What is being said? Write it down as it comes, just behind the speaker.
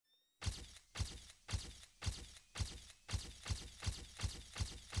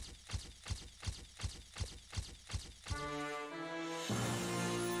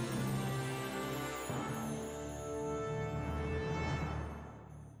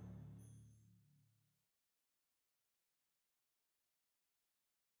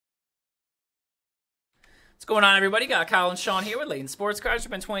What's going on, everybody? Got Kyle and Sean here with Layton Sports Cards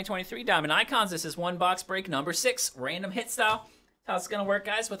from 2023 Diamond Icons. This is one box break number 6, random hit style. How it's going to work,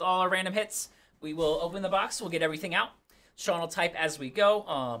 guys, with all our random hits. We will open the box. We'll get everything out. Sean will type as we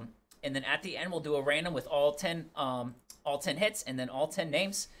go. And then at the end, we'll do a random with all 10 hits and then all 10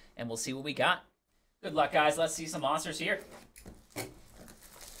 names. And we'll see what we got. Good luck, guys. Let's see some monsters here.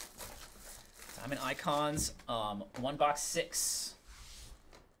 Diamond Icons, one box 6.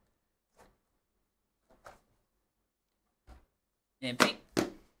 Empty.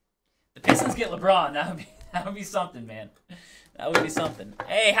 The Pistons get LeBron. That would be something, man. That would be something.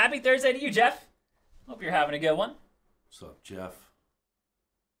 Hey, happy Thursday to you, Jeff. Hope you're having a good one. What's up, Jeff?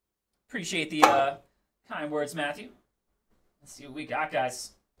 Appreciate the kind words, Matthew. Let's see what we got,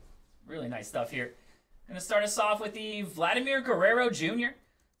 guys. Really nice stuff here. Going to start us off with the Vladimir Guerrero Jr.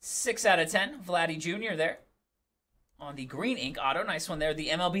 6 out of 10. Vladdy Jr. there. On the green ink auto. Nice one there. The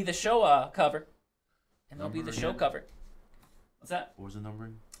MLB The Show cover. MLB The Show cover. What's that? What was the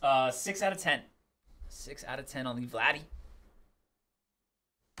numbering? 6 out of 10. 6 out of 10 on the Vladdy.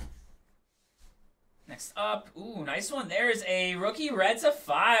 Next up, ooh, nice one. There's a rookie Reds of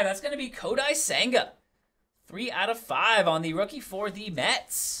 5. That's going to be Kodai Senga. 3 out of 5 on the rookie for the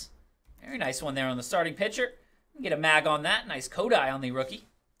Mets. Very nice one there on the starting pitcher. Get a mag on that. Nice Kodai on the rookie.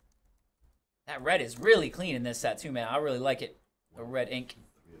 That red is really clean in this set too, man. I really like it. The red ink.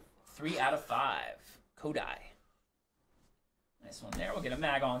 3 out of 5. Kodai. Nice one there. We'll get a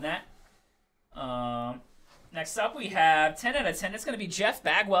mag on that. Next up, we have 10 out of 10. It's going to be Jeff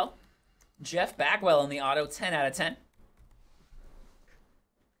Bagwell. Jeff Bagwell in the auto, 10 out of 10.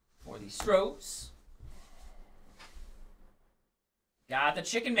 For the Stros. Got the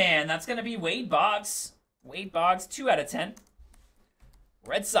Chicken Man. That's going to be Wade Boggs. Wade Boggs, 2 out of 10.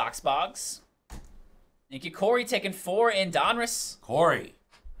 Red Sox Boggs. Thank you, Corey, taking 4 in Donruss. Corey.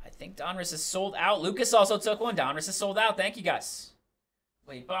 I think Donruss is sold out. Lucas also took one. Donruss is sold out. Thank you, guys.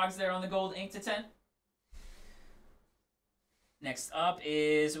 Wade Boggs there on the gold ink to 10. Next up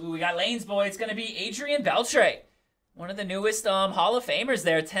is, ooh, we got Lane's boy. It's going to be Adrian Beltre. One of the newest Hall of Famers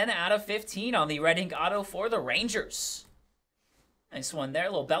there. 10 out of 15 on the red ink auto for the Rangers. Nice one there.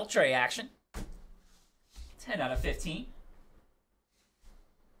 A little Beltre action. 10 out of 15.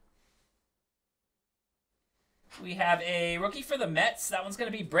 We have a rookie for the Mets. That one's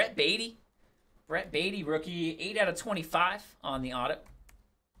going to be Brett Beatty. Brett Beatty, rookie, 8 out of 25 on the auto.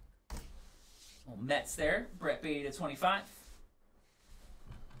 Little Mets there. Brett Beatty to 25.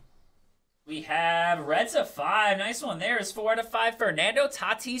 We have Reds of 5. Nice one there is 4 out of 5. Fernando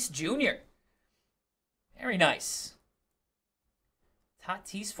Tatis Jr. Very nice.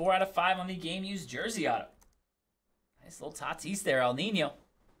 Tatis, 4 out of 5 on the game-used jersey auto. Nice little Tatis there, El Nino.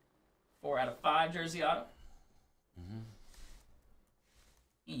 4 out of 5 jersey auto.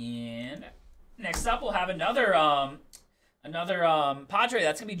 And next up, we'll have another Padre.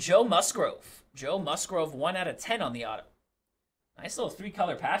 That's going to be Joe Musgrove. Joe Musgrove, 1 out of 10 on the auto. Nice little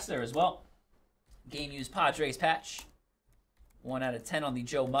 3-color patch there as well. Game-used Padres patch. 1 out of 10 on the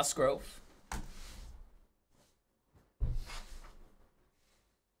Joe Musgrove.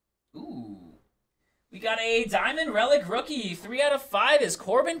 Ooh. We got a Diamond Relic rookie. 3 out of 5 is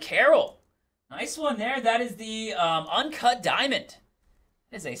Corbin Carroll. Nice one there. That is the uncut diamond.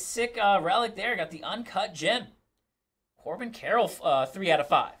 That is a sick relic there. Got the uncut gem. Corbin Carroll, 3 out of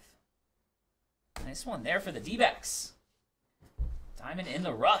 5. Nice one there for the D-backs. Diamond in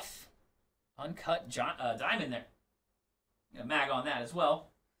the rough. Uncut diamond there. Got a mag on that as well.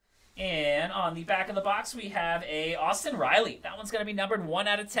 And on the back of the box, we have a Austin Riley. That one's going to be numbered 1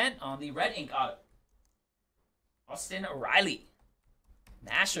 out of 10 on the red ink auto. Austin Riley.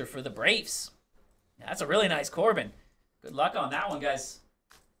 Masher for the Braves. Yeah, that's a really nice Corbin. Good luck on that one, guys.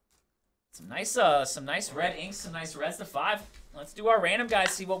 Some nice red inks, some nice Reds to 5. Let's do our random, guys.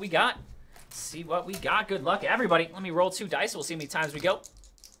 See what we got. See what we got. Good luck, everybody. Let me roll 2 dice. We'll see how many times we go.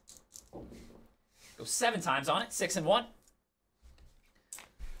 Go 7 times on it. 6 and 1.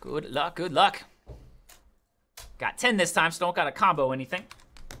 Good luck, good luck. Got 10 this time, so don't got to combo anything.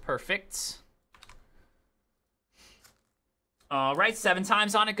 Perfect. All right, 7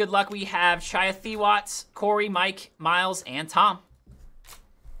 times on it. Good luck. We have Shia Thiewat, Corey, Mike, Miles, and Tom.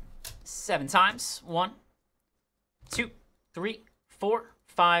 7 times. 1, 2, 3, 4,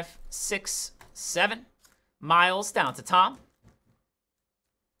 5, 6, 7. Miles down to Tom.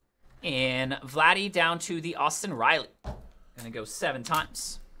 And Vladdy down to the Austin Riley. Gonna go 7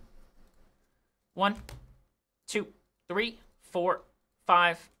 times. 1, 2, 3, 4,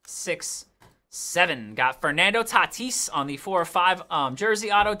 5, 6, 7. Got Fernando Tatis on the 4 or 5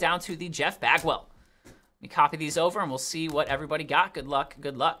 jersey auto down to the Jeff Bagwell. Let me copy these over and we'll see what everybody got. Good luck.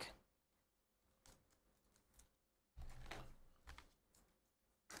 Good luck.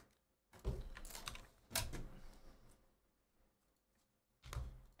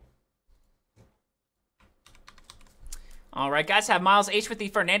 All right, guys, have Miles H with the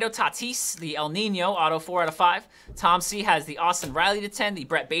Fernando Tatis, the El Nino, auto 4 out of 5. Tom C has the Austin Riley to 10, the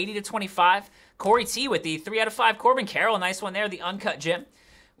Brett Beatty to 25. Corey T with the 3 out of 5. Corbin Carroll, nice one there, the uncut gem.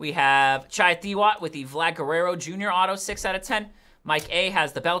 We have Chai Thiwat with the Vlad Guerrero Jr. auto, 6 out of 10. Mike A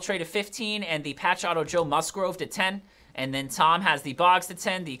has the Beltre to 15 and the patch auto Joe Musgrove to 10. And then Tom has the Boggs to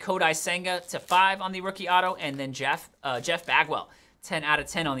 10, the Kodai Senga to 5 on the rookie auto, and then Jeff Bagwell, 10 out of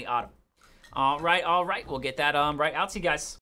 10 on the auto. All right. We'll get that right out to you guys.